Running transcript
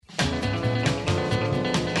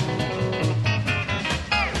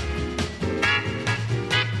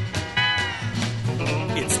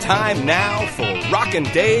time now for Rockin'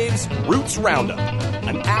 Dave's Roots Roundup,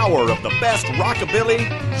 an hour of the best rockabilly,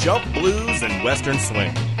 jump blues, and western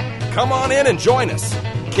swing. Come on in and join us.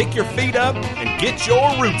 Kick your feet up and get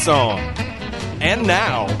your roots on. And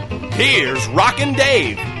now, here's Rockin'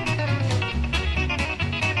 Dave.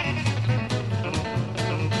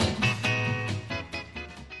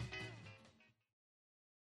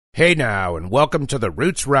 Hey now, and welcome to the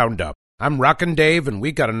Roots Roundup. I'm Rockin' Dave, and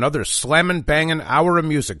we got another slammin' bangin' hour of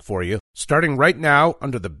music for you, starting right now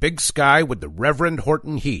under the big sky with the Reverend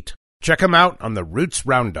Horton Heat. Check him out on the Roots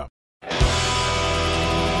Roundup.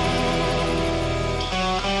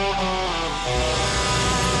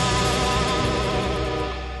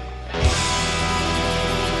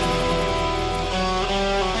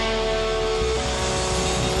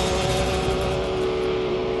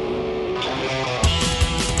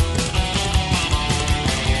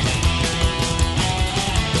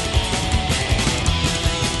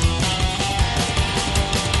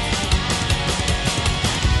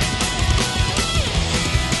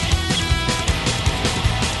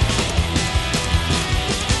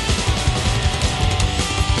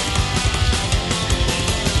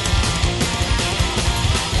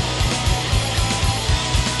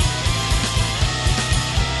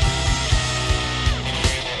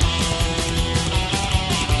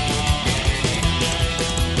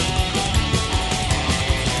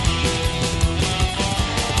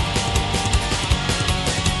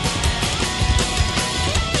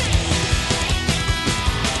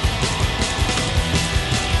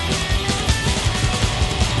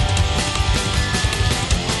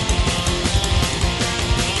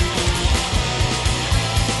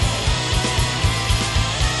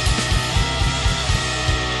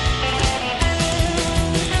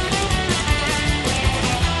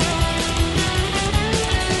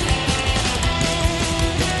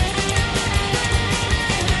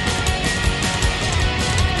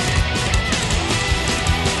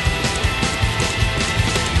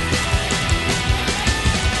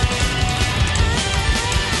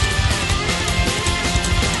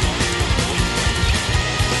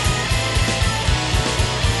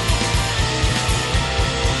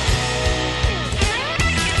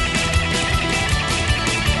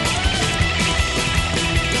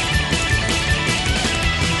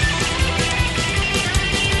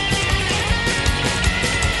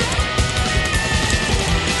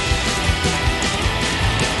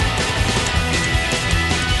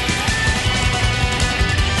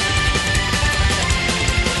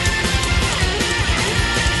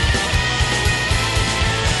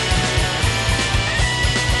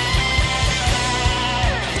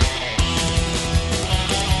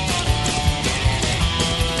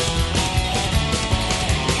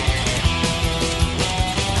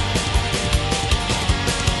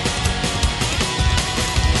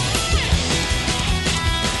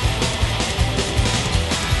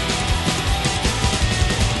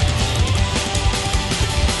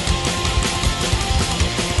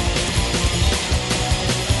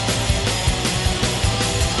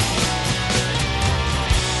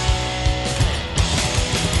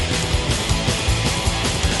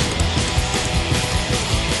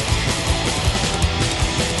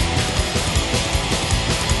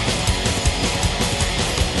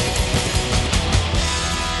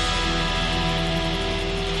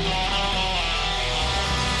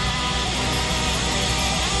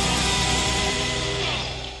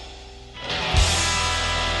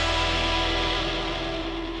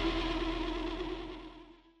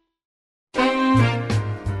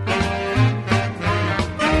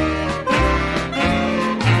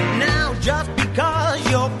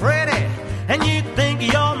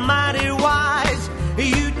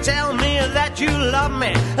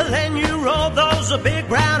 Then you rolled those big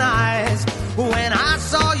brown eyes. When I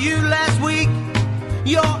saw you last week,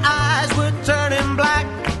 your eyes were turning black.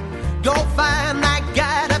 Go find that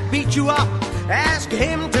guy to beat you up. Ask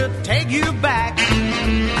him to take you back.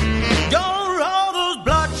 Don't roll those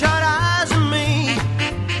bloodshot eyes at me.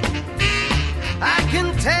 I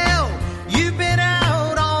can tell you've been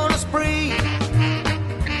out on a spree.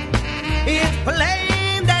 It's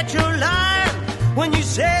plain that you're lying when you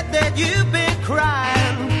said that you've been crying.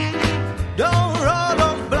 Don't roll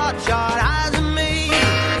those bloodshot eyes at me.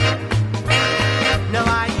 Now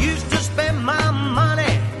I used to spend my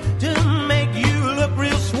money to make you look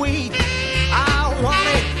real sweet. I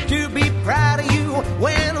wanted to be proud of you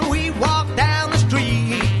when we walk down the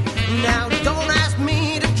street. Now don't ask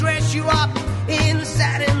me to dress you up in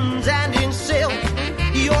satins and in silk.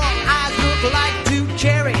 Your eyes look like two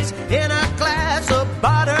cherries in a glass of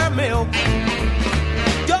buttermilk.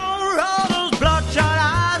 Don't roll those bloodshot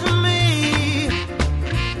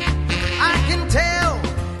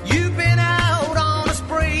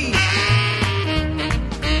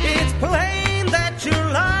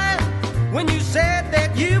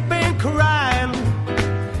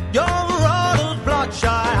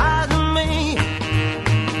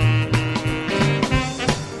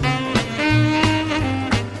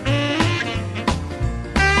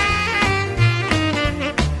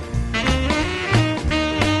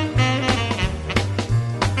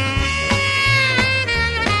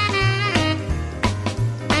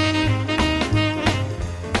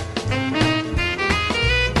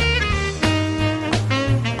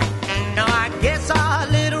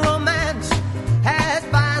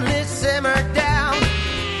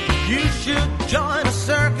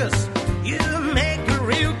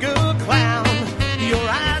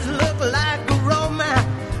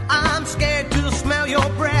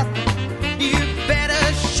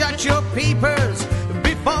papers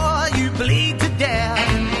before you bleed to death.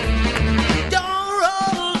 Don't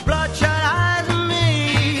roll those bloodshot eyes at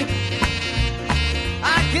me.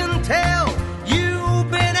 I can tell you've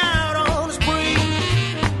been out on a spree.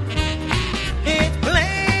 It's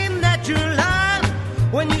plain that you lied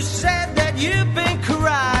when you said that you've been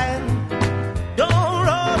crying. Don't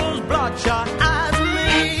roll those bloodshot eyes at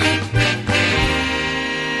me.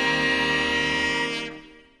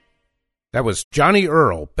 That was Johnny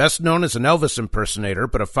Earl, best known as an Elvis impersonator,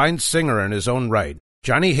 but a fine singer in his own right.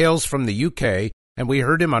 Johnny hails from the UK, and we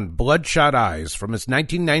heard him on Bloodshot Eyes from his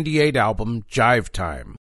 1998 album, Jive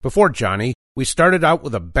Time. Before Johnny, we started out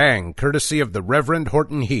with a bang, courtesy of the Reverend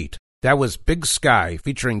Horton Heat. That was Big Sky,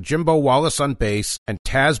 featuring Jimbo Wallace on bass and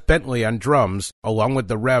Taz Bentley on drums, along with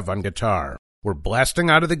the Rev on guitar. We're blasting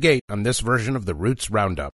out of the gate on this version of the Roots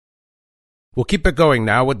Roundup. We'll keep it going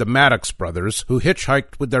now with the Maddox brothers, who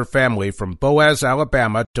hitchhiked with their family from Boaz,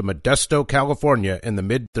 Alabama to Modesto, California in the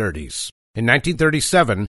mid-30s. In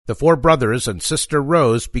 1937, the four brothers and sister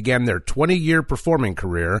Rose began their 20-year performing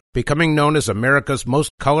career, becoming known as America's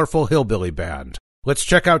most colorful hillbilly band. Let's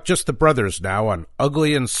check out just the brothers now on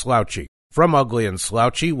Ugly and Slouchy. From Ugly and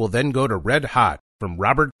Slouchy, we'll then go to Red Hot from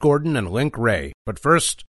Robert Gordon and Link Wray. But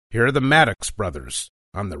first, here are the Maddox brothers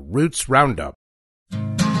on the Roots Roundup.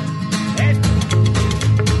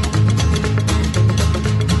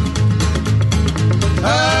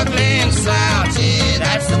 Ugly and slouchy,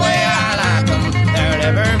 that's the way I like them. There'll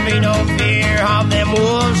never be no fear of them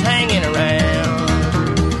wolves hanging around.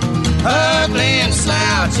 Ugly and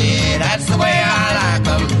slouchy, that's the way I like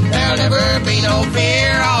them. There'll never be no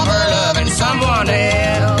fear of her loving someone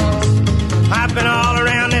else. I've been all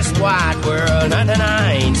around this wide world, nothing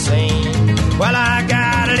I ain't seen. Well, I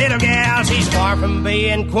got a little gal, she's far from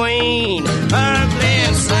being queen. Ugly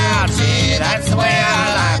and slouchy, that's the way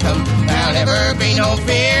I like them. There'll never be no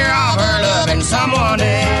fear of her loving someone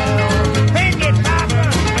else. Pick it, Papa.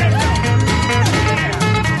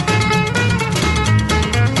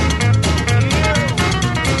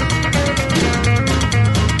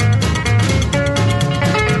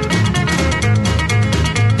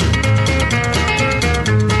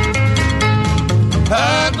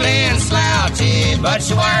 Ugly and slouchy, but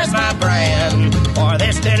she wears my brand. For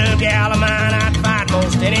this little gal of mine, I'd fight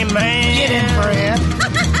most any man. Get in, friend.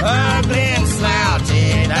 Ugly and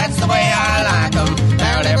slouchy, that's the way I like them.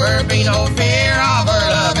 There'll never be no fear of her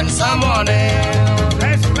loving someone else.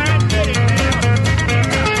 That's my goody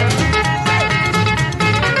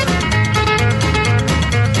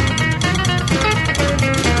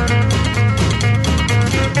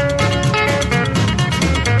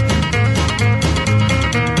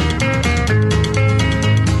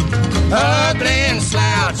Ugly and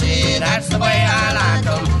slouchy, that's the way I like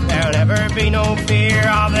them. There'll never be no fear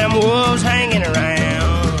of them wolves hanging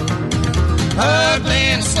around. Ugly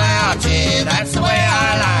and slouchy, that's the way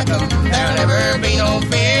I like them. There'll never be no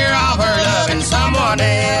fear of her loving someone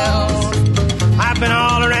else. I've been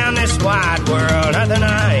all around this wide world, nothing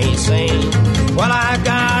I ain't seen. Well, I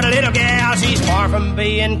got a little gal, she's far from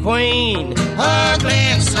being queen. Ugly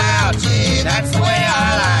and slouchy, that's the way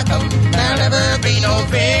I like them. There'll never be no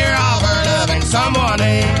fear of her loving someone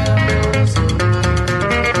else.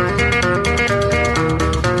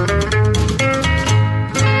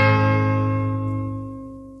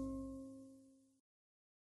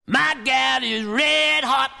 My gal is red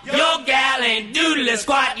hot, your gal ain't doodly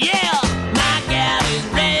squat, yeah. My gal is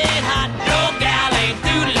red hot, your gal ain't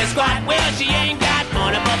doodly squat. Well, she ain't got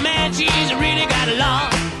money, but man, she's really got a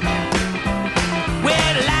lot.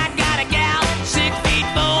 Well, I got a gal, 6 feet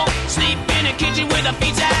 4, sleep in the kitchen with her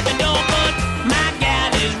feet out the door. But my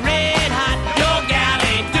gal is red hot, your gal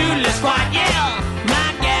ain't doodly squat, yeah. My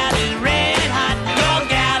gal is red hot, your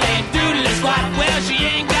gal ain't doodly squat. Well, she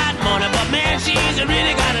ain't got money, but man, she's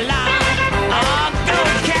really got a lot. Oh, go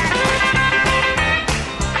cat!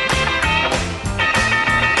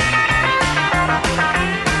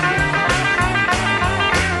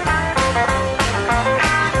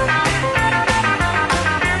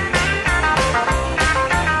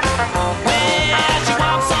 Well, she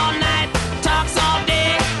walks all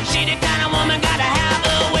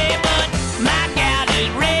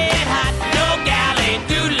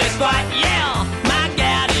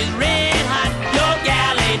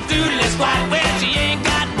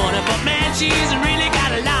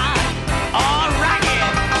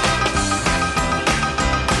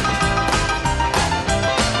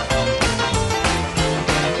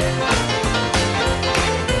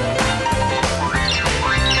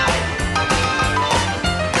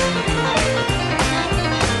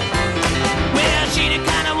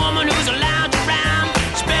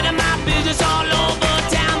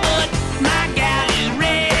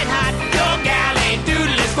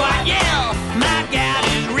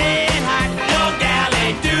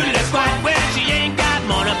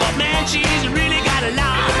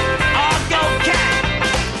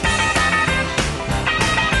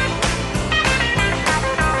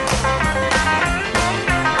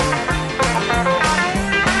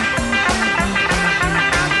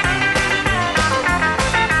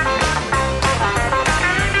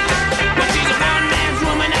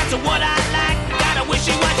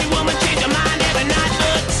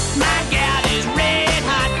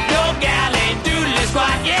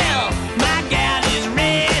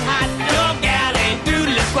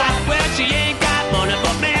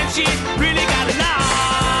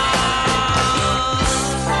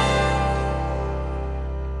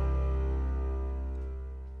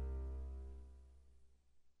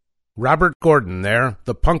Robert Gordon there,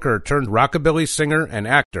 the punker turned rockabilly singer and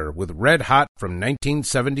actor with Red Hot from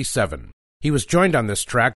 1977. He was joined on this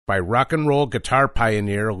track by rock and roll guitar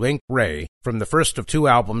pioneer Link Wray from the first of 2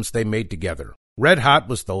 albums they made together. Red Hot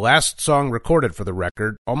was the last song recorded for the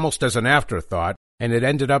record, almost as an afterthought, and it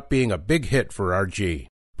ended up being a big hit for RG.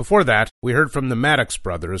 Before that, we heard from the Maddox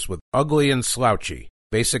Brothers with Ugly and Slouchy.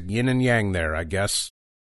 Basic yin and yang there, I guess.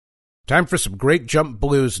 Time for some great jump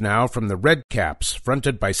blues now from the Red Caps,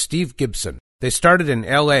 fronted by Steve Gibson. They started in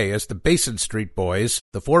L.A. as the Basin Street Boys,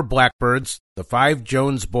 the 4 Blackbirds, the 5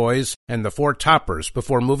 Jones Boys, and the 4 Toppers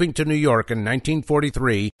before moving to New York in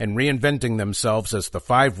 1943 and reinventing themselves as the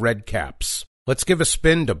 5 Red Caps. Let's give a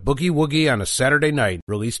spin to Boogie Woogie on a Saturday Night,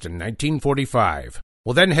 released in 1945.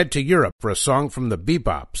 We'll then head to Europe for a song from the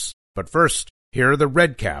Bebops. But first, here are the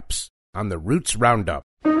Red Caps on the Roots Roundup.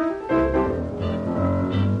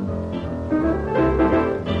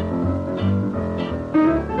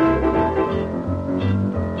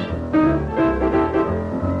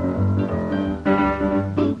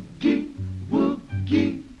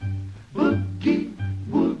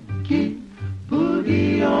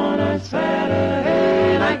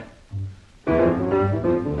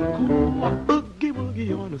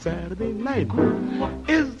 Saturday night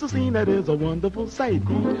is the scene that is a wonderful sight.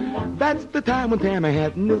 That's the time when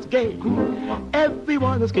Manhattan is gay.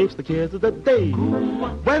 Everyone escapes the cares of the day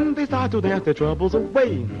when they start to dance their troubles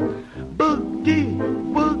away. Boogie,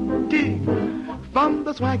 woogie, from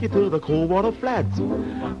the swanky to the cold water flats.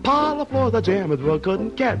 Parlor floors are jammed with rug-cutting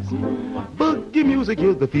cats. Boogie music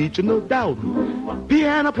is the feature, no doubt.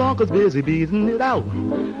 Piano plunkers busy beating it out.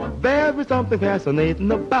 There is something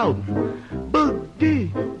fascinating about boogie,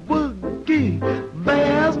 woogie.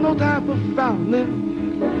 There's no time for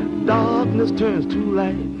frowning. Darkness turns to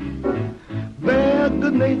light. Their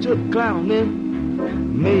good-natured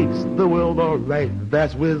clowning makes the world all right.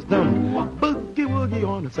 That's wisdom. Boogie woogie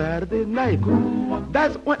on a Saturday night.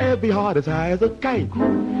 That's when every heart is high as a kite.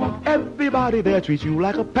 Everybody there treats you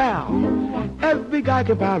like a pal. Every guy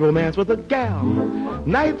can find romance with a gal.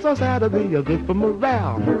 Nights on Saturday are good for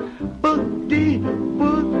morale. Boogie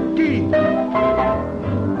woogie.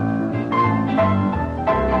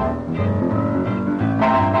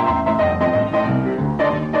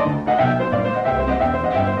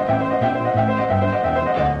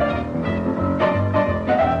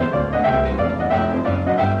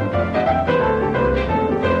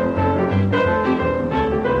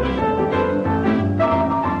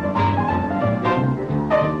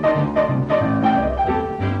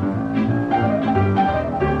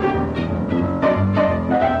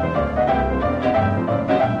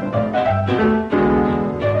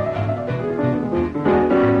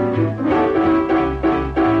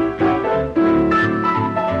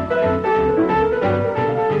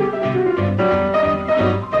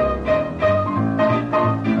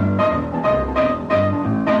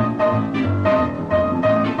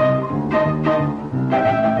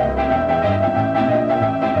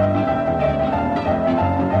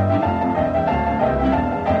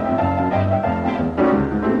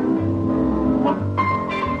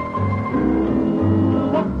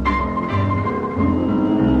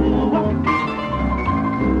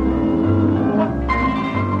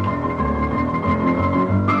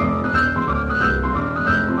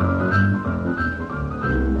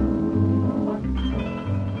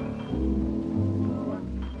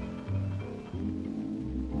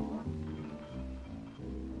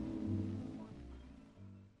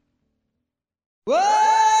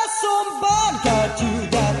 Well, somebody got you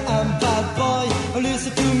that I'm bad boy.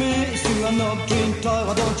 Listen to me, it's true, I'm no dream toy.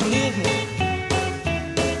 Why don't you leave me?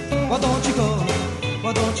 Why don't you go?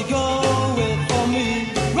 Why don't you go away from me?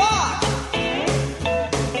 Rock!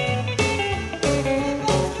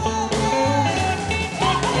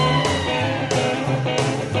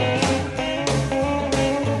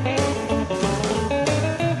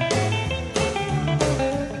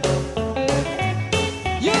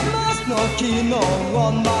 You know,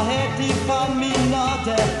 on my head, if I'm me not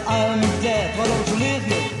dead, I'm dead. Why don't you leave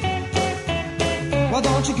me? Why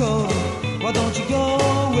don't you go? Why don't you go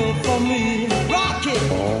away from me? Rock it!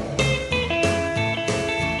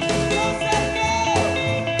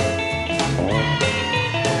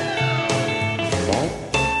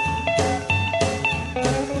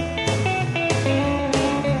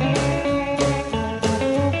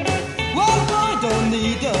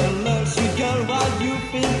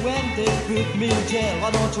 Put me in jail, why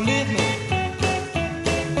don't you leave me?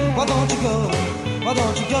 Why don't you go? Why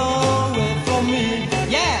don't you go away from me?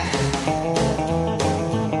 Yeah!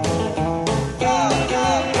 Go, go,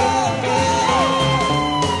 go, go!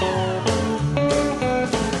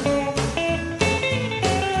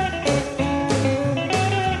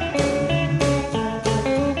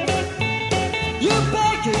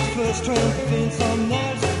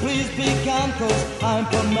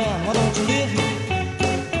 time for man. Why don't you live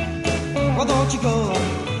here? Why don't you go?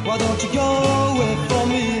 Why don't you go away from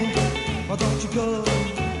me? Why don't you go?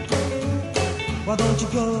 Why don't you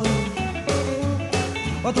go?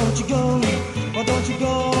 Why don't you go? Why don't you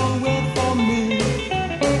go away from me?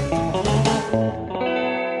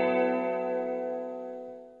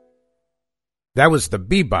 That was the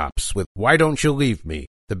Bebops with Why Don't You Leave Me.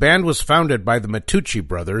 The band was founded by the Matucci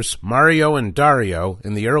brothers, Mario and Dario,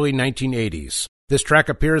 in the early 1980s. This track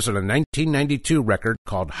appears on a 1992 record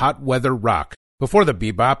called Hot Weather Rock. Before the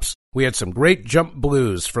Bebops, we had some great jump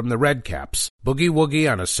blues from the Redcaps, Boogie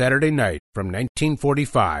Woogie on a Saturday Night from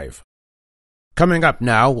 1945. Coming up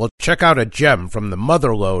now, we'll check out a gem from the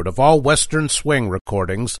motherlode of all Western swing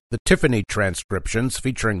recordings, the Tiffany transcriptions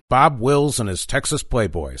featuring Bob Wills and his Texas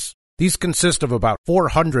Playboys. These consist of about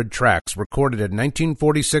 400 tracks recorded in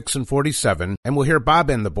 1946 and 47, and we'll hear Bob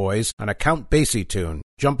and the boys on a Count Basie tune,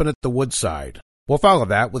 Jumpin' at the Woodside. We'll follow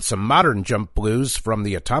that with some modern jump blues from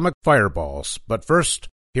the Atomic Fireballs, but first,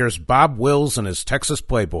 here's Bob Wills and his Texas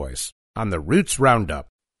Playboys on the Roots Roundup.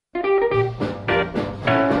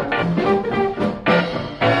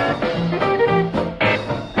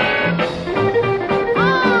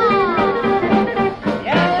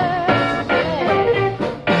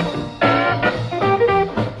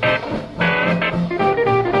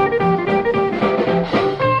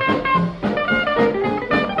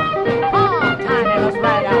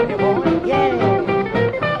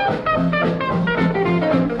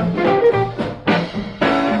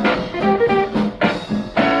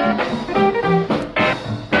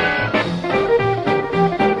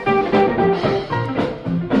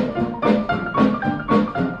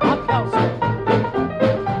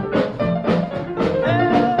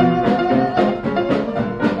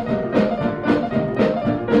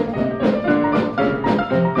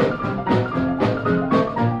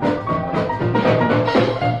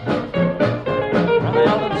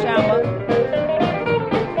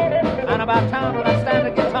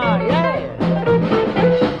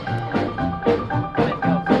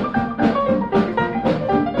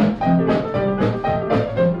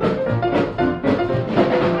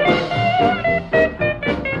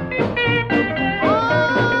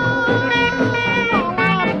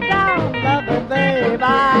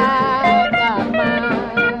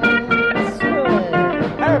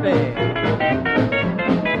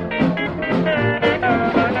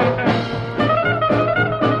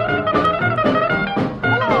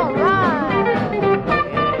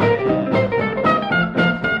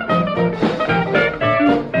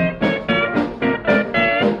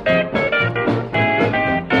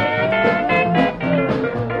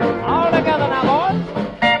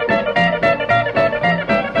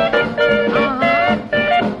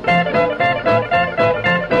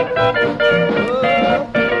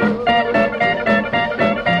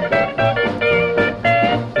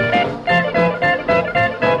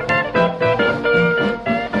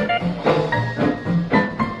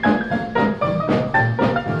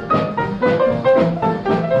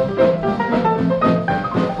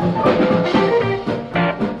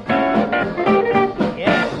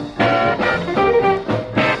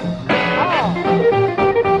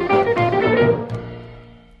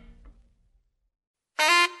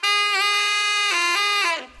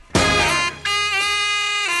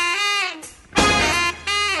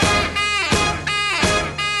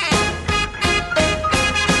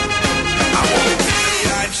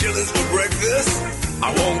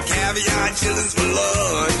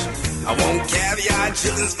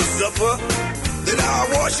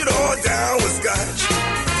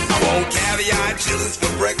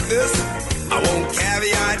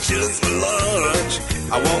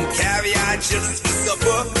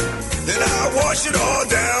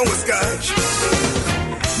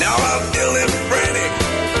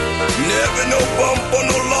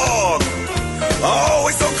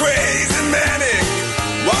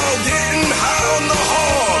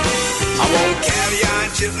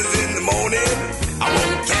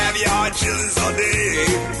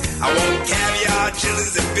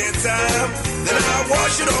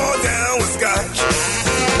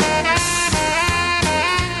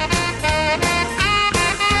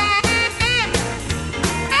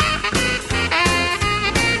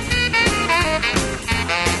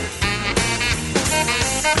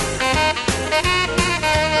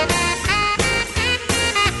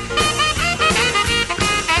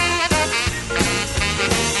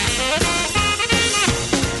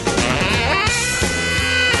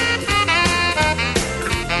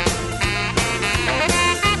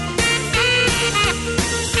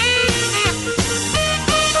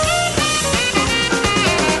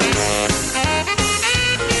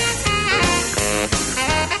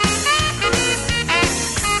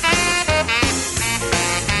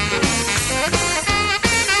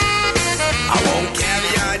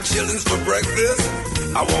 chillins for breakfast.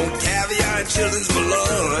 I want caviar and chillins for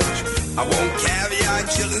lunch. I want caviar and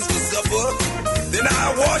chillins for supper. Then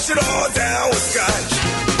I wash it all down with scotch.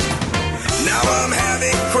 Now I'm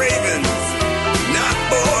having cravings, not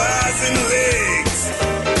for eyes and legs.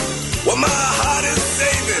 What my heart is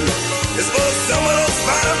saving is for some of those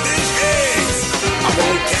fine fish eggs. I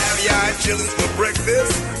want caviar and chillins for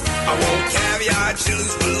breakfast. I want caviar and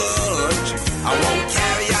chillins for lunch. I want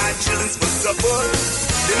caviar and chillins for supper.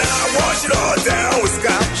 Then I wash it all down with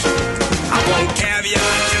scotch. I want caviar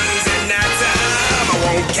and chillins at night time. I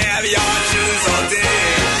want caviar and chillins all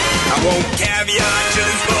day. I want caviar and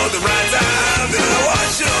chillins for the right time. Then I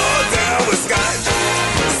wash it all down with scotch.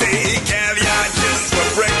 Say caviar and chillins for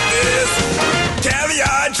breakfast.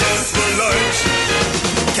 Caviar and chillins for lunch.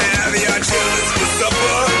 Caviar and chillins for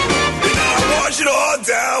supper. Then I wash it all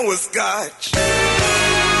down with scotch.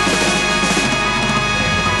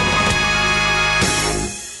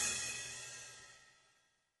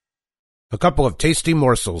 A couple of tasty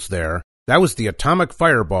morsels there. That was the Atomic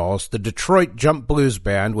Fireballs, the Detroit jump blues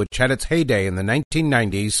band which had its heyday in the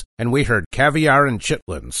 1990s, and we heard Caviar and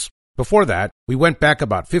Chitlins. Before that, we went back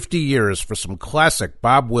about 50 years for some classic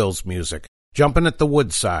Bob Wills music, Jumpin' at the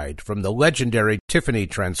Woodside from the legendary Tiffany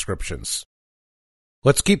transcriptions.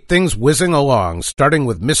 Let's keep things whizzing along, starting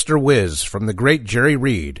with Mr. Whiz from the great Jerry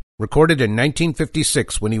Reed, recorded in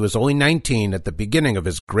 1956 when he was only 19 at the beginning of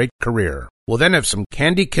his great career. We'll then have some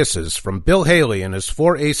Candy Kisses from Bill Haley and his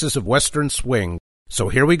Four Aces of Western Swing. So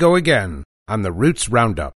here we go again on the Roots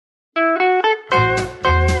Roundup.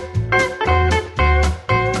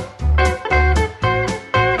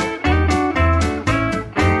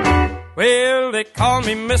 Well, they call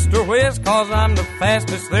me Mr. Whiz 'cause I'm the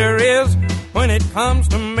fastest there is when it comes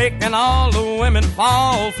to making all the women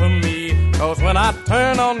fall for me. 'Cause when I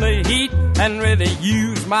turn on the heat and really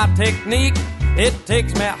use my technique, it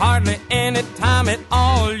takes me hardly any time at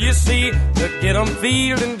all, you see, to get 'em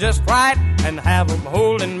feeling just right and have 'em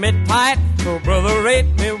holding me tight. So brother, rate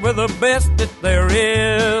me with the best that there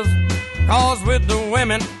is. 'Cause with the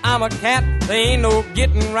women, I'm a cat, there ain't no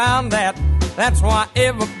getting round that. That's why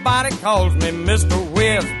everybody calls me Mr.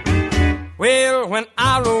 Whiz. Well, when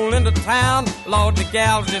I roll into town, Lord, the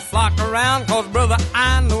gals just flock around, 'cause brother,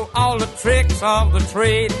 I know all the tricks of the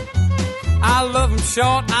trade. I love 'em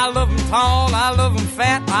short, I love 'em tall, I love 'em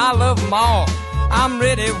fat, I love 'em all. I'm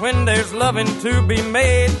ready when there's loving to be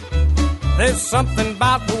made. There's something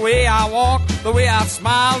about the way I walk, the way I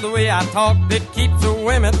smile, the way I talk, that keeps the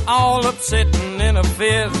women all up sitting in a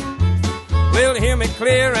fizz. Well, hear me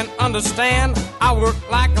clear and understand, I work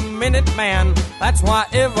like a minute man. That's why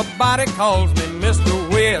everybody calls me Mr.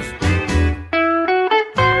 Whiz.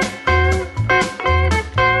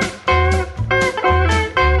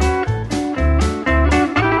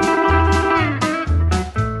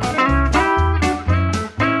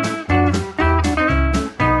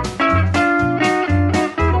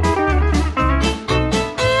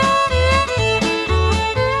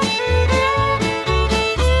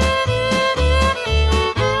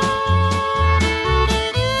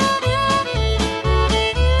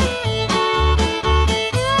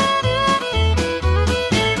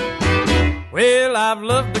 I've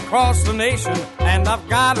loved across the nation, and I've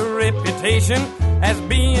got a reputation as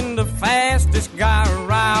being the fastest guy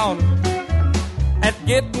around at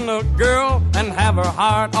getting a girl and have her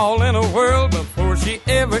heart all in a whirl before she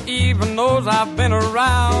ever even knows I've been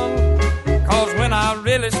around. 'Cause when I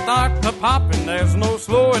really start to poppin', there's no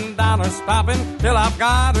slowing down or stopping till I've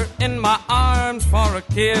got her in my arms for a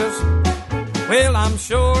kiss. Well, I'm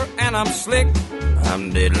sure and I'm slick,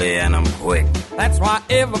 I'm diddly and I'm quick. That's why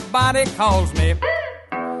everybody calls me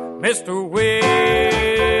Mr. Whiz.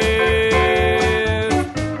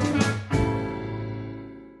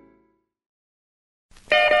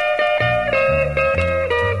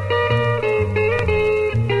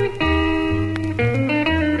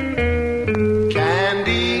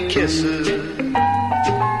 Candy kisses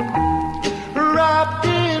wrapped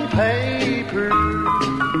in paper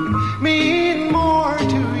mean more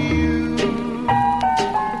to you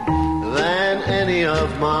than any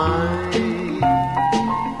of mine.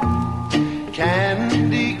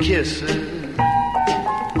 Candy kisses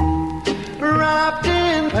wrapped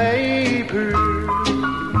in paper,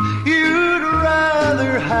 you'd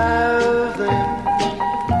rather have them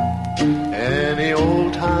any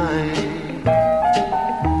old time.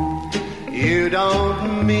 You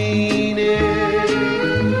don't mean it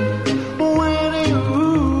when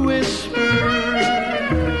you whisper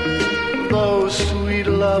those sweet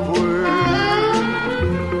love words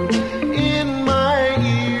in my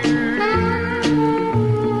ear.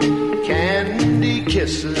 Candy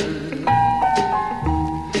kisses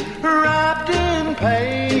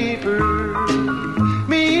paper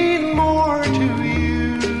mean more to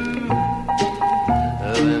you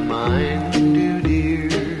than mine do,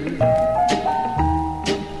 dear.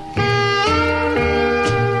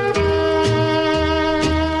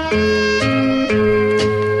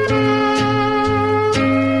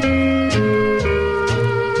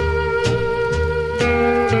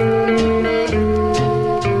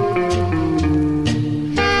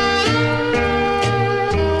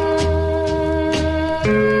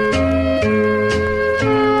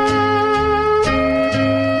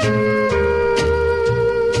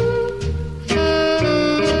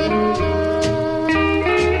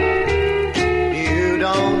 You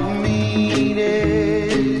don't mean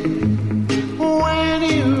it when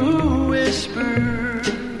you whisper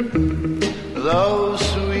those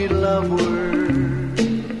sweet love words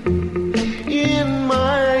in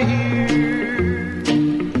my ear.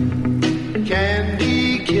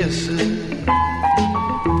 Candy kisses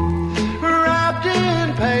wrapped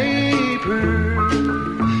in paper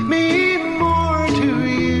mean more to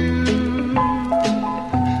you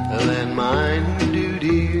than mine do,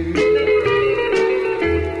 dear.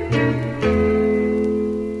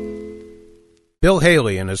 Bill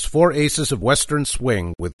Haley and his Four Aces of Western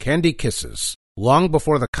Swing with Candy Kisses. Long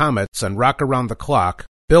before the Comets and Rock Around the Clock,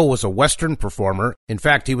 Bill was a Western performer. In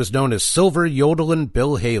fact, he was known as Silver Yodelin'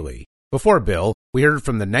 Bill Haley. Before Bill, we heard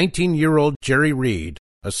from the 19-year-old Jerry Reed,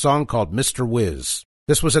 a song called Mr. Whiz.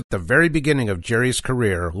 This was at the very beginning of Jerry's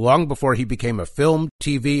career, long before he became a film,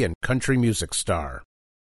 TV, and country music star.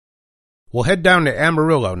 We'll head down to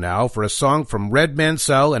Amarillo now for a song from Red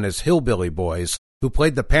Mansell and his Hillbilly Boys, who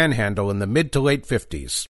played the Panhandle in the mid to late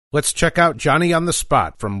 50s. Let's check out Johnny on the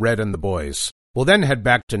Spot from Red and the Boys. We'll then head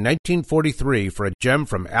back to 1943 for a gem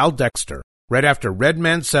from Al Dexter, right after Red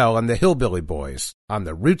Mansell and the Hillbilly Boys on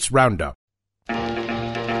the Roots Roundup.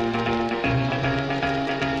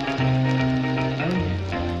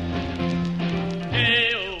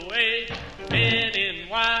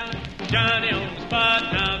 J-O-A-N-N-Y, Johnny on the spot,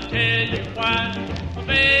 I'll tell you why. My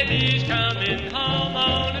baby's coming home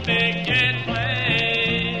on a big jet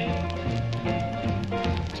plane.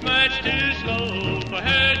 It's much too slow for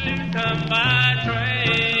her to come by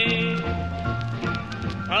train.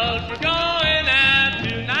 'Cause we're going out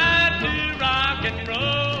tonight to rock and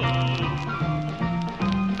roll,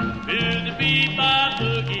 to the bebop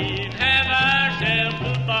boogie and have ourselves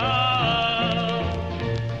a ball.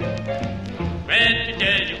 Let me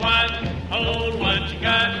tell you what, hold what you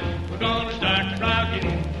got. We're gonna start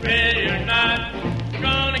rocking, ready or not. We're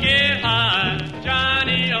gonna get hot,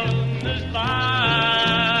 Johnny on the spot.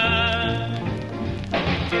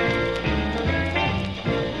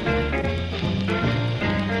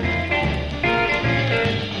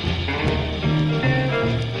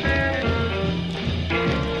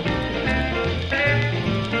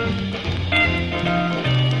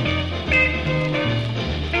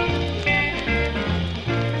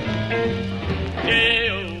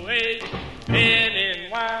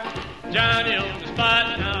 J-O-H-N-N-Y, Johnny on the spot,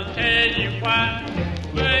 and I'll tell you why.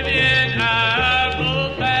 Baby and I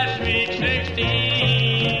both past sweet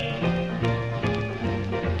 16.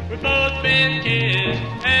 We've both been kissed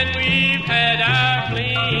and we've had our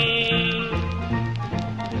fling.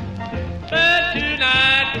 But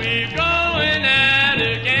tonight we're going out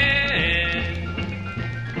again.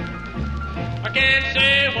 I can't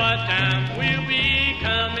say what time we'll be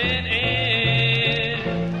coming in.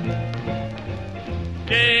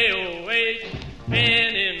 J-O-H-N-N-Y,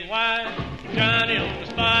 Johnny on the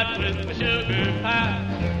spot with my sugar pie.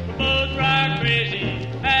 We both rock crazy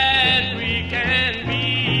as we can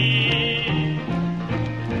be.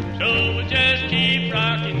 So we'll just keep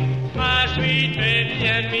rocking, my sweet baby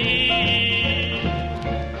and me.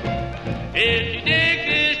 If you dig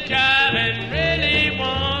this job and really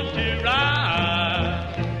want to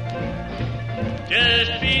rock,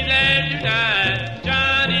 just be there tonight,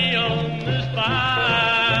 Johnny on the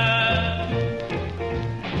spot.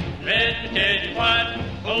 Let me tell you what,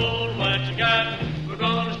 hold what you got. We're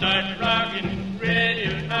gonna start rocking, ready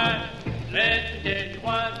or not. Let me tell you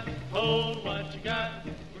what, hold what you got.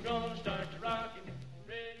 We're gonna start rocking,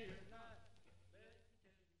 ready or not.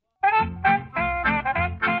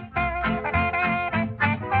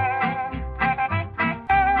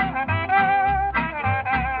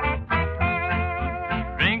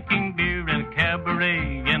 Drinking beer in a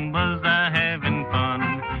cabaret, and was I having fun?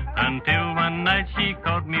 Until one night she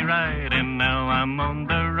caught me right, and now I'm on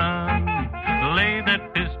the run. Lay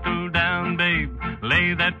that pistol down, babe,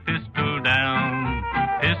 lay that pistol down.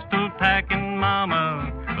 Pistol packing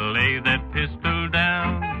mama, lay that pistol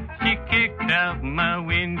down. She kicked out my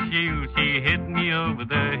windshield, she hit me over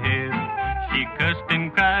the head. She cussed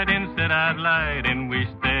and cried and said I'd lied and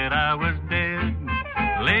wished that I was dead.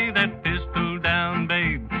 Lay that pistol down,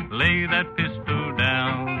 babe, lay that pistol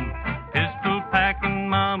down. Pistol packing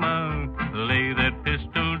mama, lay that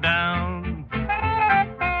pistol down.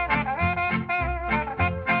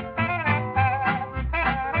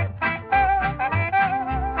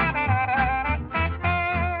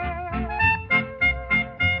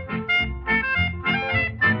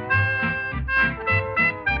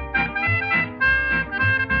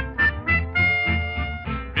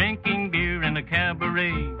 Drinking beer in a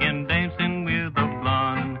cabaret and dancing with a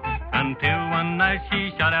blonde, until one night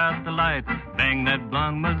she shot out the lights, bang, that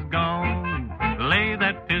blonde was gone. Lay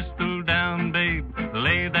that pistol down, babe,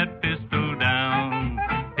 lay that pistol down.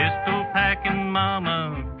 Pistol packing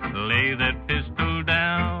mama, lay that pistol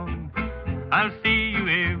down. I'll see you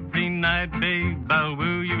every night, babe, I'll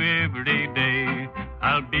woo you every day.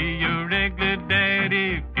 I'll be your regular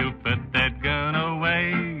daddy if you put that gun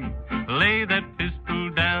away. Lay that pistol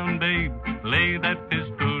down, babe, lay that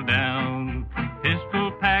pistol down.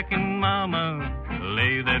 Pistol packing mama,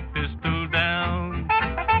 lay that pistol down.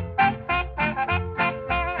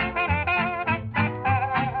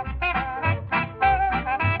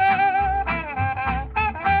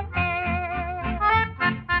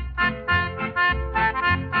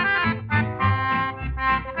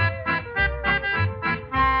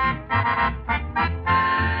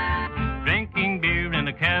 Drinking beer in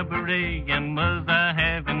a cabaret and was I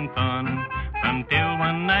having fun, until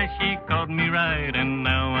one night she caught me right and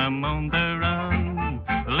now I'm on the run.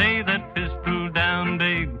 Lay that pistol down,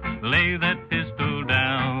 babe, lay that pistol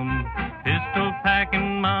down. Pistol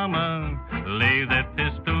packing mama, lay that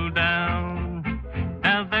pistol down.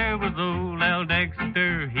 Now there was old Al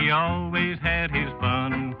Dexter, he always had his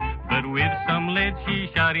fun, but with some lead she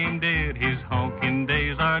shot him dead, his honking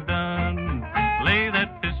days are done. Lay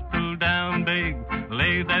that pistol down, babe,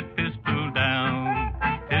 lay that pistol down.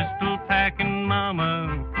 Pistol packing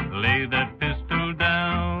mama, lay that pistol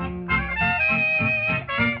down.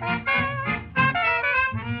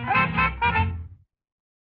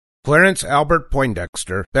 Clarence Albert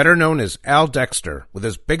Poindexter, better known as Al Dexter, with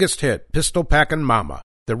his biggest hit, Pistol Packin' Mama.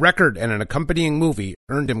 The record and an accompanying movie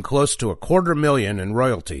earned him close to $250,000 in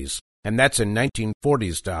royalties, and that's in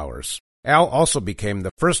 1940s dollars. Al also became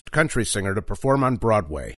the first country singer to perform on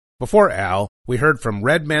Broadway. Before Al, we heard from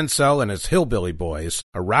Red Mansell and his Hillbilly Boys,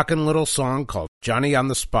 a rockin' little song called Johnny on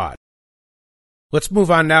the Spot. Let's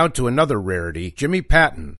move on now to another rarity, Jimmy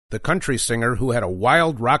Patton, the country singer who had a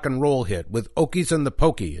wild rock and roll hit with Okies and the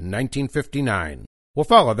Pokey in 1959. We'll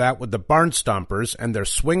follow that with the Barnstompers and their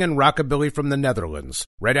swingin' rockabilly from the Netherlands,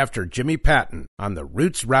 right after Jimmy Patton on the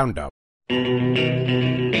Roots Roundup.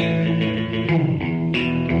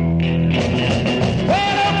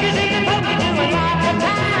 Well, Okies in the Pokey doing lots of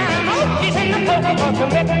time. Okies in the Pokey for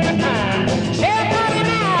committing the crime. Sheriff Tommy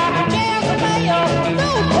Knight and Jezebel, no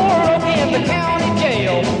poor Okie in the county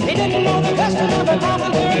jail. He didn't know the custom of a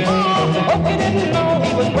volunteer call. Okie didn't know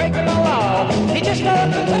he was breaking the law. He just up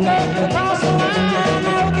and took her across the line.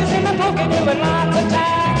 Okies in the Pokey doing lots of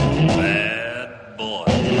time. Bad boy.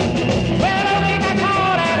 Well, Okie got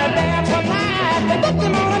caught at a dance one night. They booked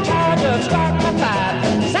him on a charge of starting a fight.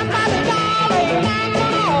 Somebody dialed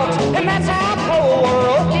 811, and that's how poor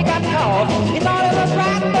Okie got caught. He thought it was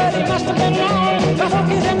right, but he must have been wrong. Cause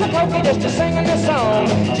Okie's in the Pokey just a singing this song.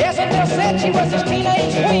 Jezebel said she was his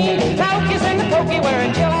teenage queen. Now Okie's in the Pokey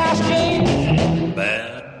wearing jailhouse jeans.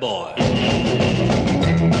 Bad boy.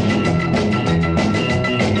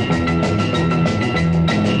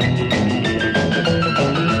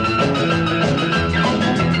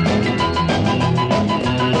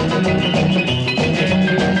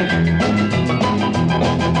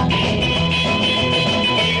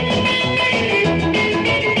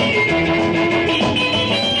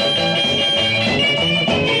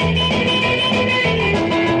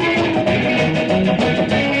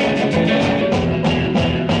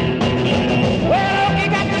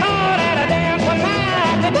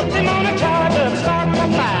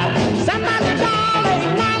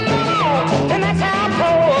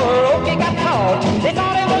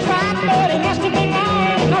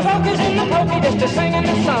 To singing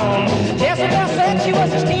the song. Jezebel said she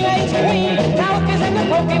was his teenage queen. Now Okie's in the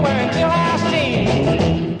Pokey wearing jailhouse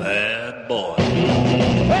jeans. Bad boy.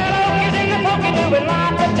 Well, Okie's in the Pokey doing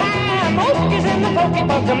lots of time. Okie's in the Pokey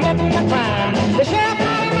for committing the crime. The sheriff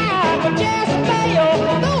got him out with Jezebel.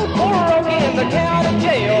 No poor Okie in the county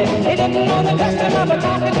jail. He didn't know the custom of a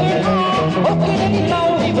talkative call. Okie didn't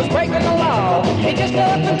know he was breaking the law. He just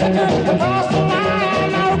up and took her across the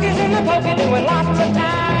line. Now Okie's in the Pokey doing lots of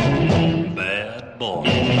time. Bad boy.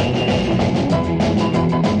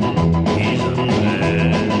 He's a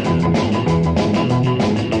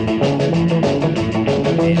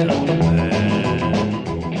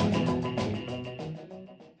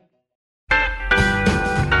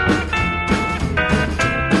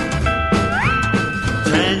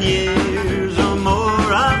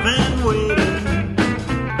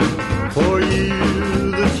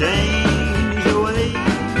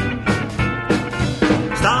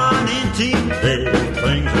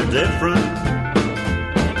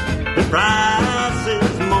price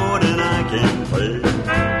is more than I can pay.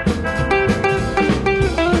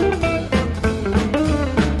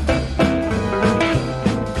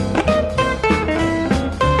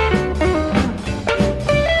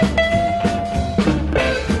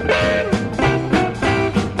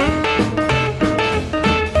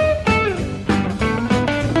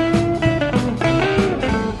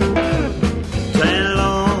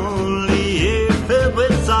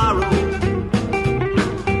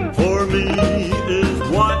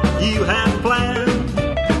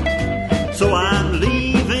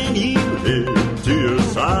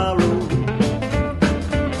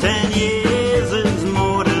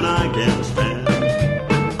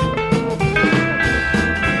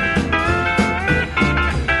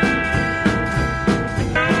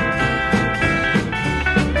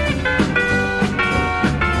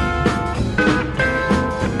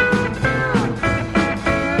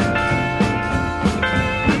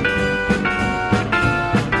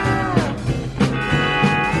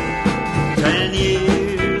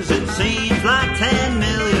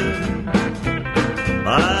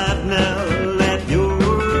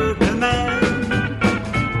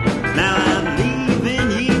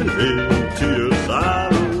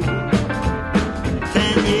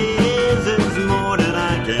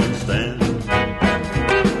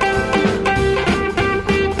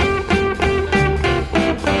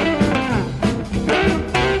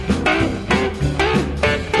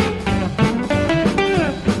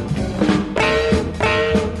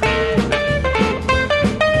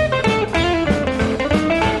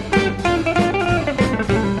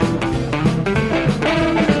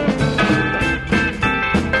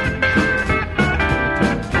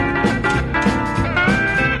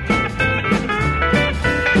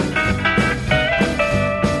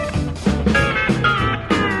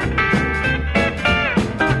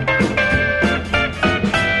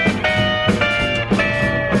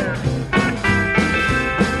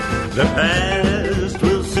 The past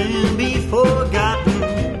will soon be forgotten.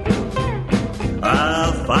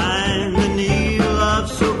 I'll find the new love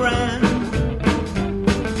so grand.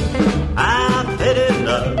 I've had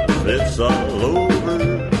enough, it's all over.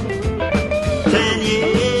 10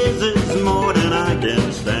 years is more than I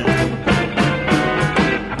can stand.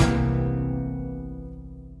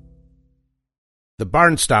 The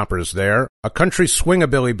Barnstoppers there, a country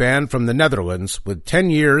swingabilly band from the Netherlands with 10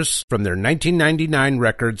 years from their 1999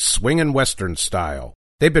 record Swing and Western Style.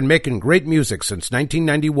 They've been making great music since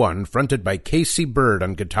 1991, fronted by Casey Bird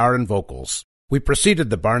on guitar and vocals. We preceded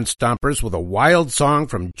the Barnstoppers with a wild song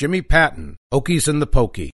from Jimmy Patton, Okies and the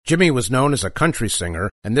Pokey. Jimmy was known as a country singer,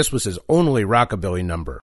 and this was his only rockabilly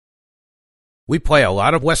number. We play a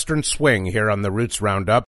lot of Western swing here on the Roots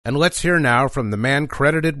Roundup, and let's hear now from the man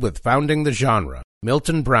credited with founding the genre,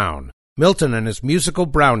 Milton Brown. Milton and his musical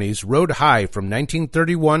Brownies rode high from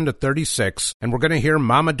 1931 to 36, and we're going to hear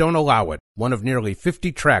Mama Don't Allow It, one of nearly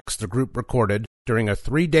 50 tracks the group recorded during a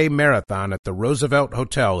 3-day marathon at the Roosevelt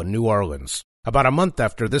Hotel in New Orleans. About a month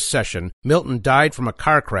after this session, Milton died from a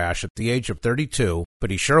car crash at the age of 32,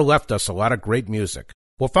 but he sure left us a lot of great music.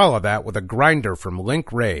 We'll follow that with a grinder from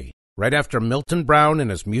Link Ray, right after Milton Brown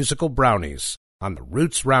and his musical Brownies on the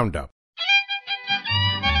Roots Roundup.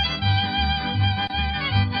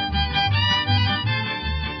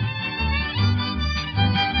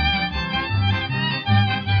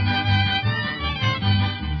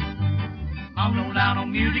 Mom don't allow no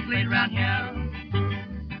music played around here.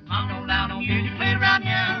 Mom don't allow no music played around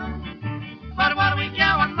here. But what do we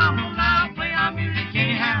care when Mom don't allow to play our music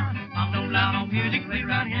anyhow? Mom don't allow no music played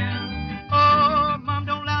around here. Oh, Mom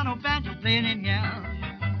don't allow no banjo playing in here.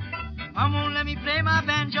 Mom won't let me play my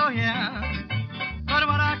banjo here. But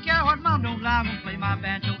what I care what Mom don't allow to play my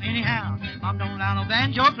banjo anyhow. Mom don't allow no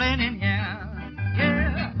banjo playing in here.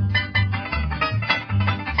 Yeah.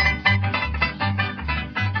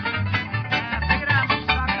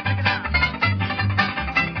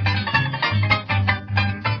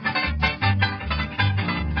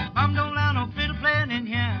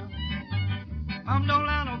 Mom don't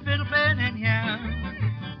allow no fiddle playing in here.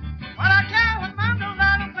 Well, I care when Mom don't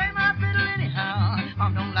allow to play my fiddle anyhow.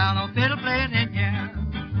 Mom don't allow no fiddle playing in here.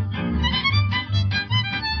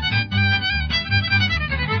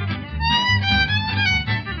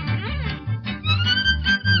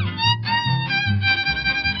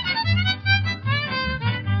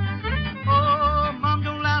 Oh, Mom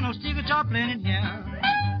don't allow no steel guitar playing in here.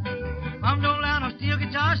 Mom don't allow no steel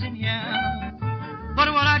guitars in here.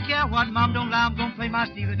 But what I care what Mom don't allow, I'm gonna play my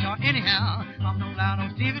steel guitar anyhow. Mom don't allow no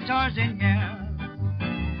steel guitars in here.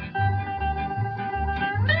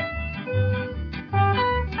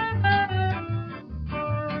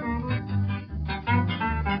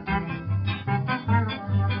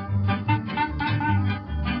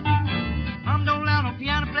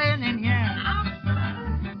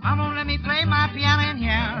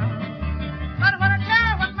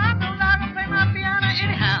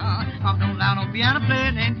 Mom don't allow no piano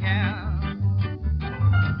playing in here.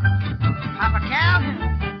 Papa Calvin.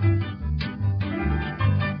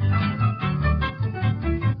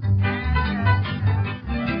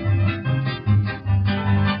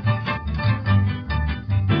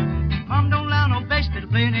 Mom don't allow no bass fiddle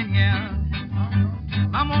playing in here.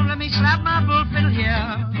 Mom won't let me slap my bull fiddle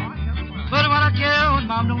here. But what I care when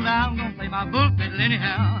Mom don't allow, I'm gonna play my bull fiddle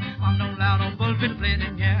anyhow. Mom don't allow no bull fiddle playing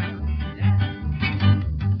in here.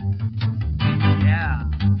 Yeah.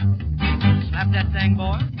 Slap that thing,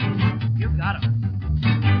 boy. You got it.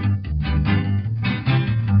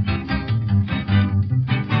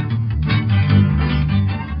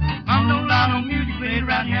 Mom don't allow no music played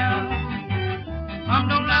around here. Mom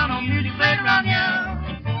don't allow no music played around here.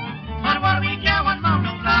 But what do we care when Mom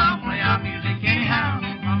don't allow? Play our music anyhow.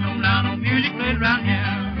 Mom don't allow no music played around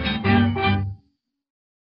here.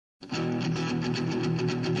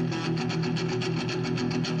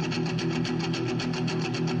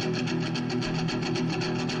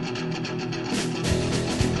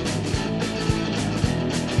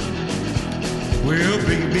 Well,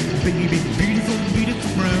 baby, baby, beautiful,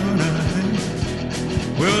 beautiful brown eyes.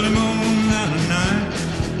 Well, the moon out of night,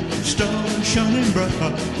 stars shining bright. I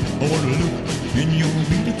want to look in your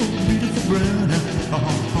beautiful, beautiful brown eyes.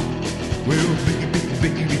 Well, baby,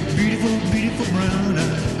 baby, beautiful, beautiful brown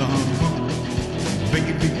eyes.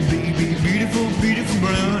 Baby, baby, beautiful, beautiful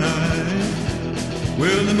brown eyes.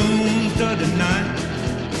 Well, the moon's out tonight,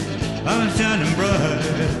 I'm shining bright.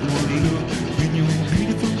 I want to look in your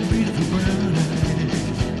beautiful, beautiful brown eyes.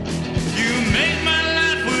 You make my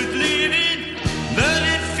life worth living, that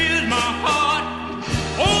it fills my heart.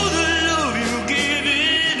 Oh, the love you're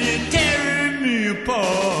giving is tearing me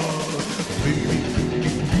apart. Baby,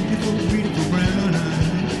 beautiful, beautiful brown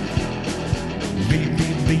eyes. Baby,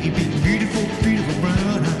 baby, beautiful, beautiful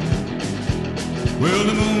brown eyes. Well,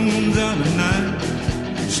 the moon's out tonight,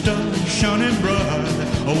 stars shining bright.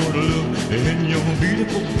 I want to look in your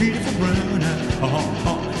beautiful, beautiful brown eyes.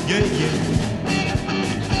 Yeah, yeah.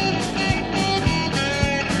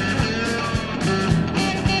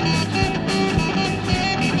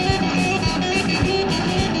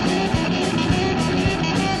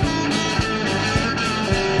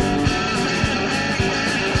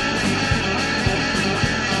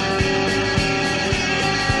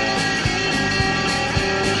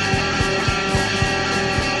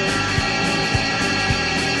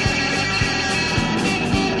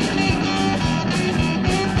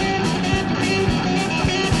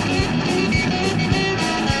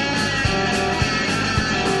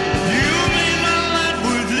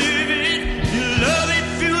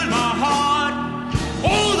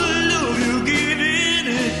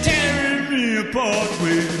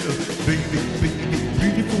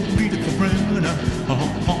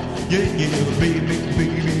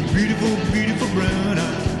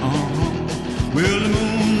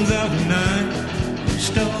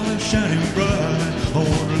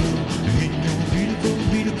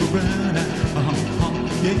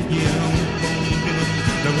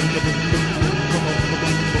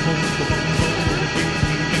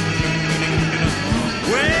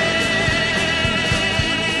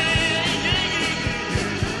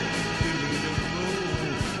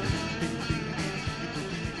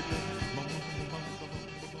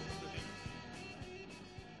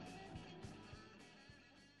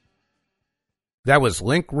 That was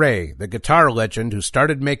Link Wray, the guitar legend who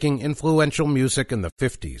started making influential music in the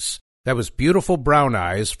 50s. That was Beautiful Brown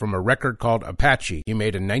Eyes from a record called Apache he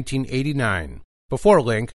made in 1989. Before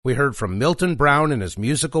Link, we heard from Milton Brown and his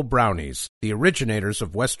Musical Brownies, the originators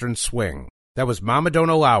of Western swing. That was Mama Don't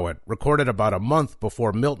Allow It, recorded about a month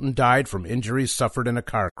before Milton died from injuries suffered in a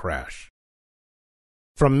car crash.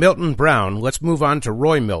 From Milton Brown, let's move on to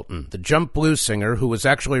Roy Milton, the jump blues singer who was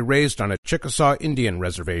actually raised on a Chickasaw Indian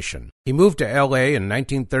reservation. He moved to L.A. in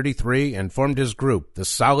 1933 and formed his group, the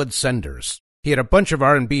Solid Senders. He had a bunch of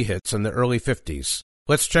R&B hits in the early 50s.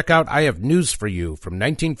 Let's check out I Have News for You from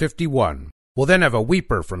 1951. We'll then have a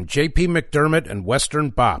weeper from J.P. McDermott and Western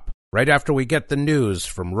Bop, right after we get the news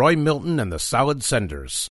from Roy Milton and the Solid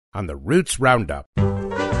Senders on the Roots Roundup.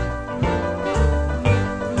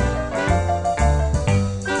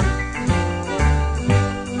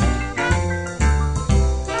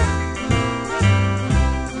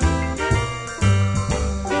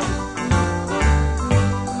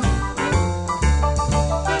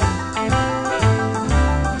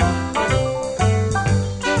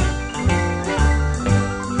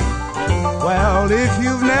 If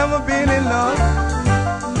you've never been in love,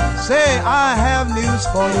 say I have news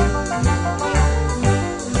for you.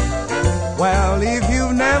 Well, if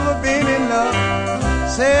you've never been in love,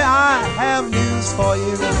 say I have news for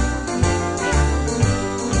you.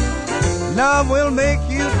 Love will make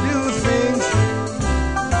you do things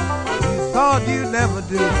you thought you'd never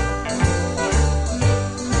do.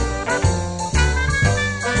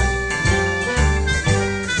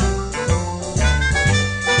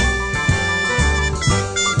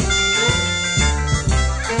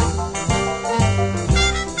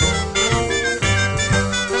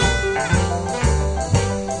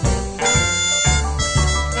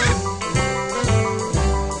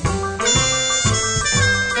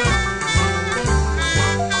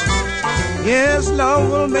 Yes, love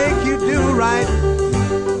will make you do right,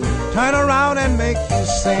 turn around and make you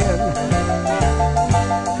sin.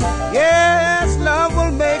 Yes, love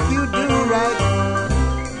will make you do right,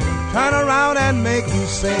 turn around and make you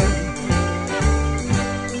sin.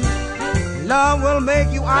 Love will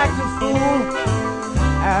make you act a fool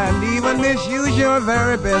and even misuse your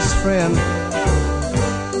very best friend.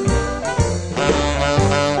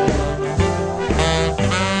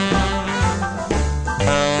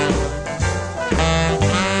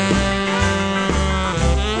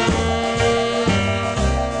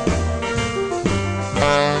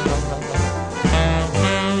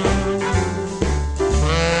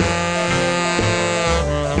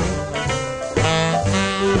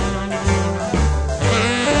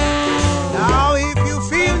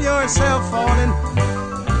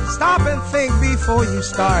 Before you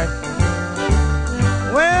start.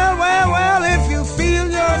 Well, if you feel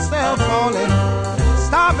yourself falling,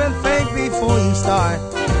 stop and think before you start.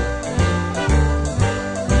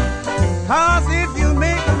 'Cause if you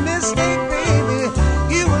make a mistake, baby,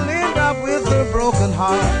 you will end up with a broken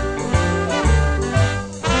heart.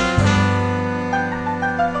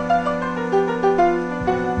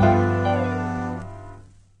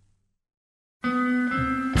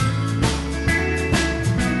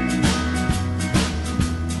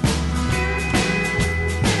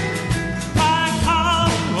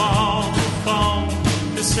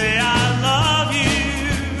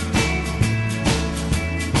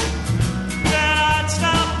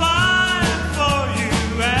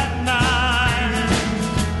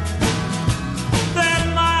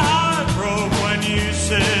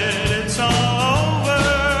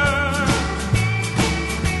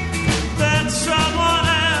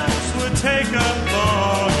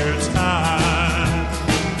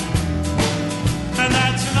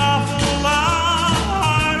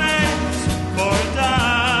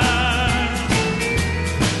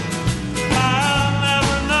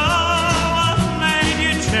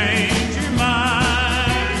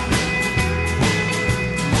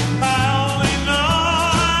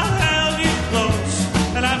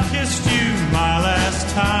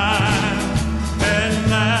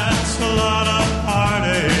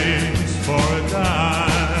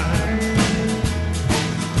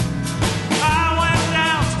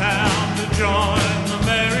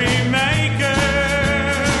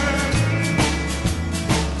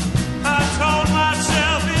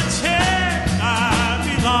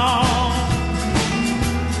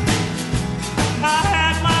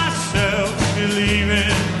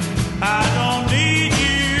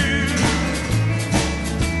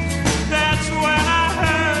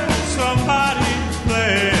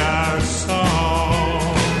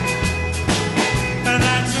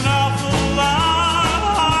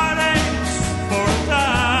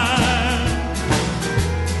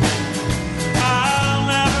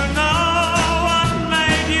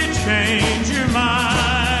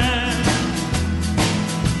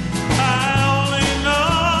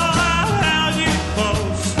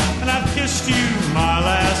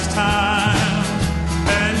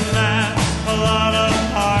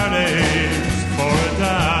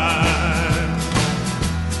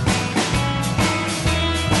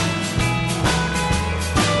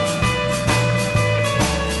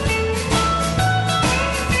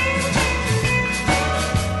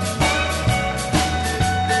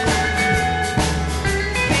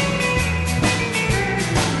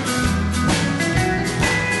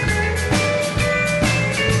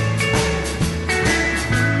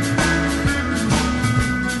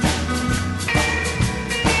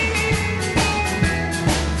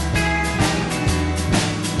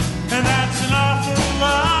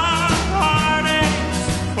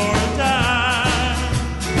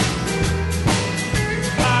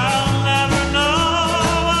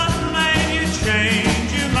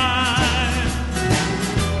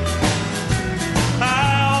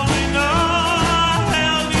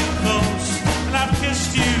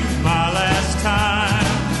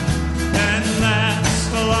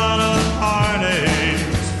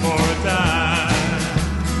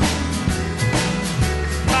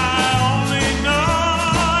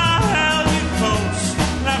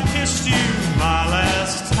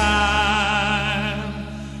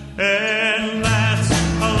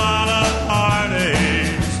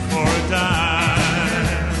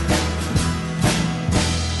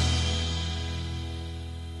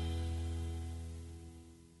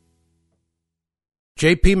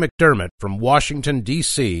 J.P. McDermott from Washington,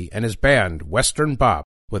 D.C., and his band, Western Bop,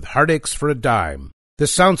 with Heartaches for a Dime.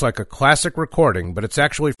 This sounds like a classic recording, but it's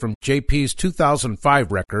actually from J.P.'s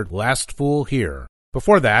 2005 record, Last Fool Here.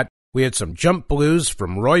 Before that, we had some jump blues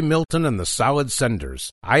from Roy Milton and the Solid Senders.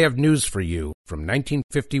 I Have News for You from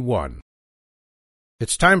 1951.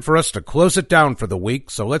 It's time for us to close it down for the week,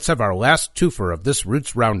 so let's have our last twofer of this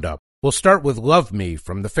Roots Roundup. We'll start with Love Me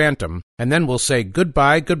from The Phantom, and then we'll say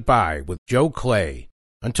Goodbye, Goodbye with Joe Clay.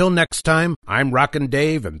 Until next time, I'm Rockin'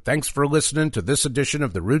 Dave, and thanks for listening to this edition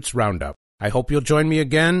of the Roots Roundup. I hope you'll join me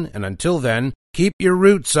again, and until then, keep your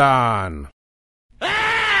roots on. Let's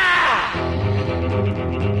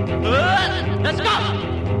go!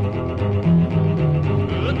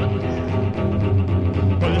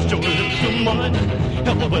 Where's your lips of mine?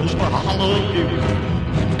 Where's where I love you?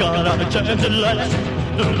 Got a chance at last.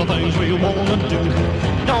 Do the things we wanna do.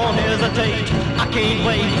 Don't hesitate, I can't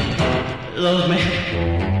wait. Love me.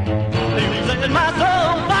 You set my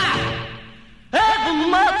soul fire. Every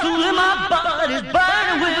muscle in my body's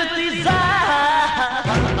burning with desire.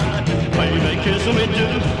 Baby, kiss me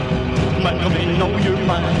too. Make me know you're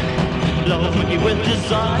mine. Love me with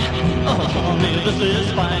desire. Oh, honey, this is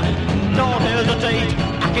fine. Don't hesitate,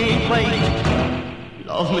 I can't wait.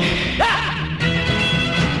 Love me. Ah!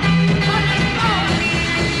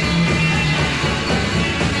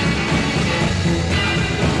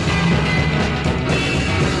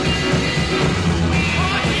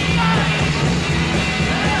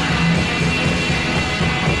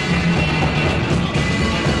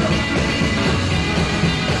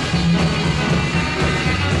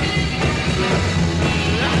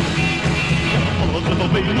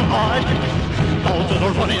 Beating hard, thoughts that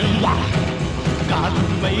are running wild. Got to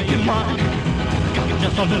make it mine. Got it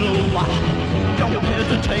just a little while. Don't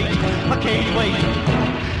hesitate, I can't wait.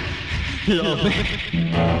 Love me,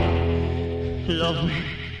 love me,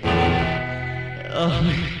 love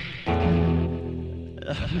me,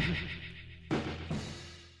 love me.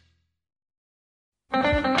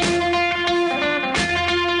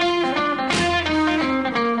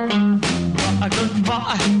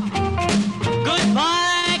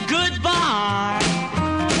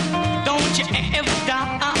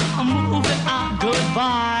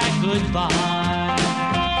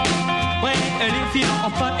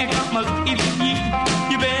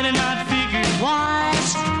 You better not figure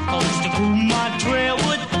twice, 'cause to cool my trail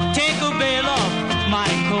would take a bail off my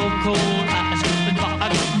cold eyes.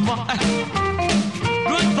 Goodbye,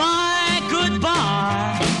 goodbye,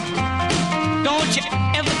 goodbye. Don't you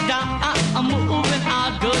ever die, I'm moving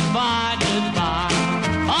out. Goodbye, goodbye.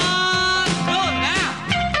 Oh, good now.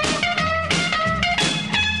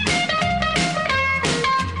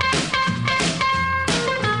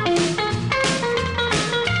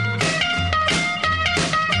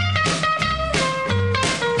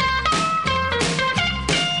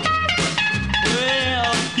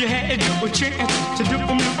 You had your chance to do me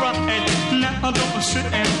right. Now don't sit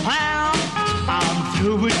and pound. I'm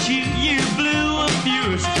through with you. You blew a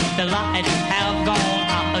fuse. The light have gone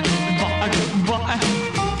out. Goodbye, goodbye.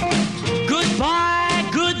 Goodbye,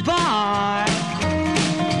 goodbye.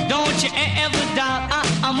 Don't you ever doubt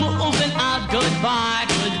I'm moving out. Goodbye,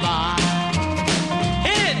 goodbye.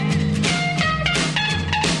 Hit it.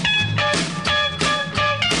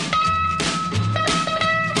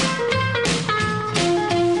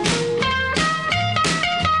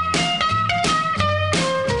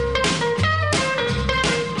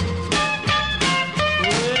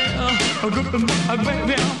 Goodbye,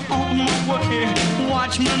 baby, I'm on my way.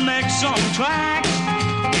 Watch me make some tracks.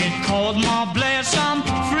 It called my bless, I'm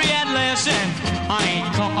free at last, and I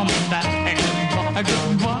ain't coming back. Goodbye,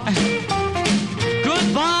 goodbye.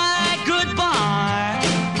 Goodbye, goodbye.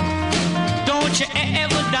 Don't you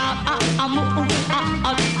ever doubt I'm moving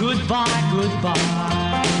out. Goodbye, goodbye.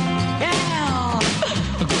 Yeah.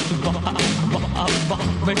 Goodbye,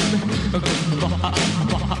 baby. Goodbye,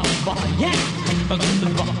 yeah.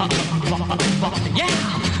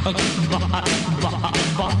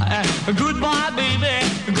 Goodbye, baby.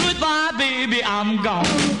 Goodbye, baby. I'm gone.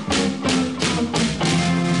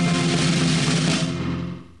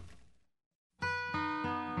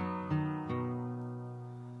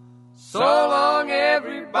 So long,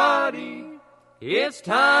 everybody. It's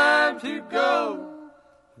time to go.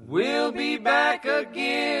 We'll be back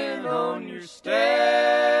again on your stereo.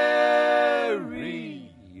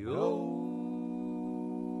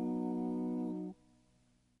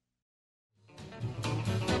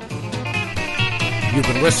 You've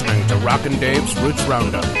been listening to Rockin' Dave's Roots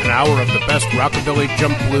Roundup, an hour of the best rockabilly,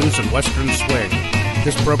 jump blues, and western swing.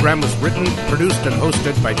 This program was written, produced, and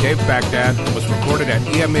hosted by Dave Baghdad and was recorded at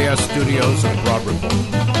EMAS Studios in Broad Ripple.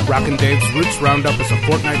 Rockin' Dave's Roots Roundup is a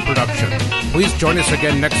fortnight production. Please join us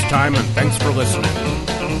again next time, and thanks for listening.